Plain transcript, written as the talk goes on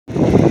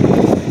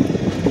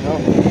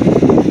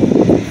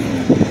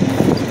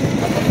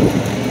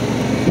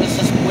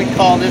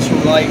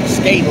like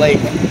Skate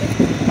Lake.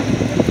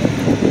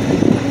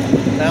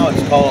 Now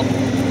it's called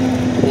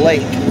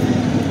Lake.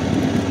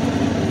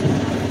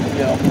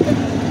 Yeah.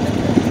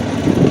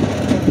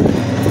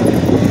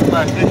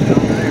 My fish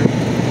over there.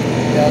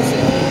 Yeah, I see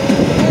it.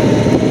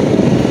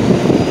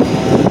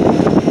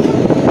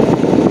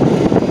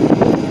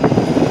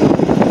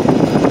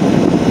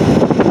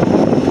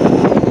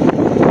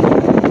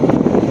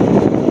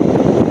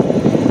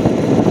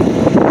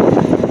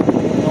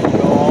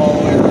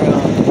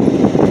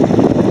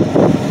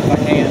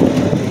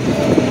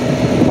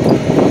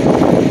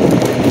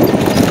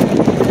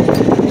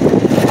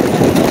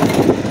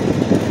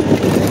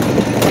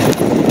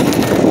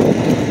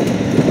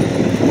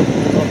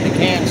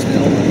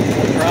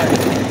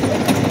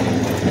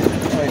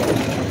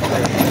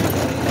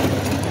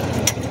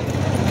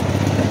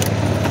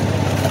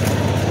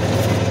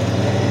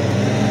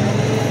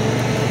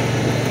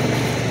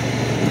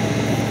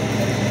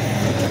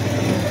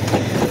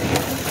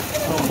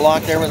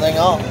 Blocked everything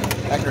off.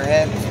 Back her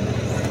head.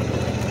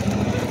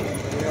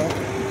 Yeah,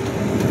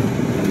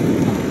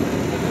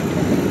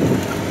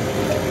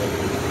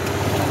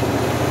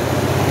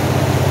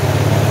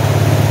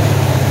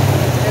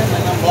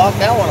 and I blocked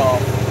that one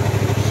off.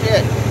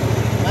 Shit.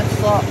 That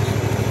sucks.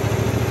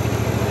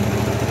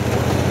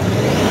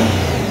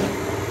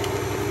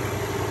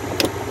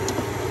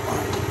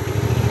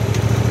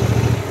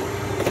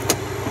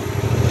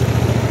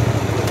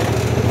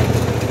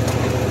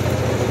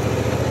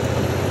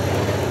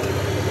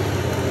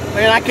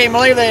 Man, I can't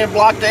believe they had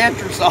blocked the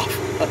entrance off.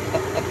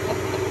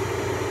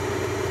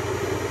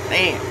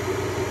 Man.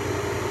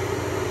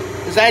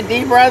 Is that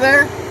deep right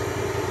there?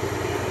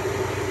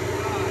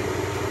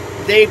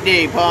 Deep,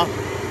 deep, huh?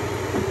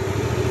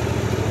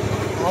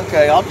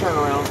 Okay, I'll turn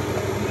around.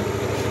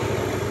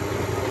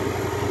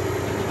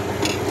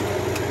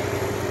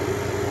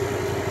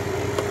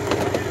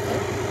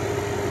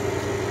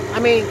 I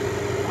mean,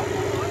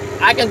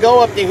 I can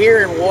go up to here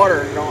in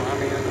water. I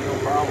mean, there's no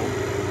problem.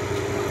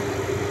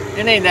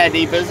 It ain't that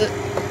deep, is it?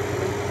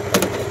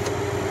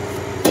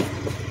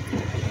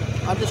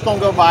 I'm just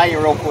gonna go by you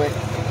real quick.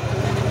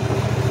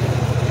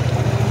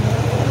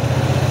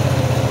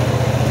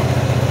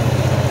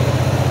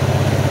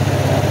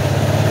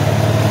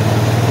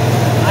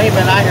 I ain't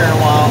been out here in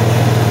a while.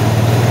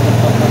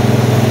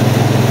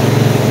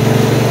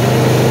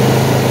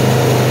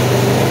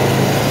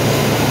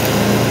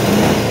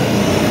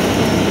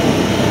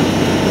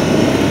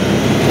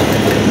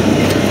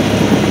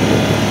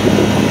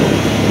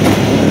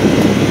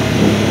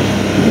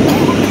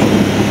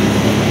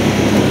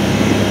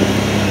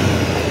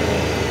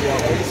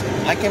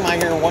 I came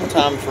out here one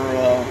time for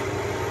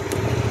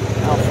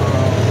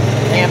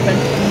camping,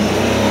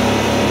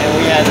 and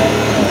we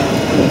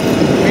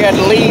had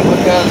to leave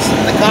because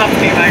the cops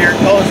came out here and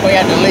told us we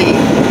had to leave.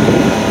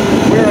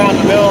 We were out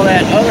in the middle of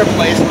that other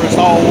place where it's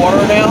all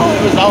water now.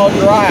 It was all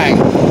dry.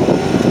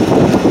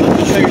 Let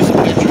me show you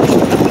some pictures.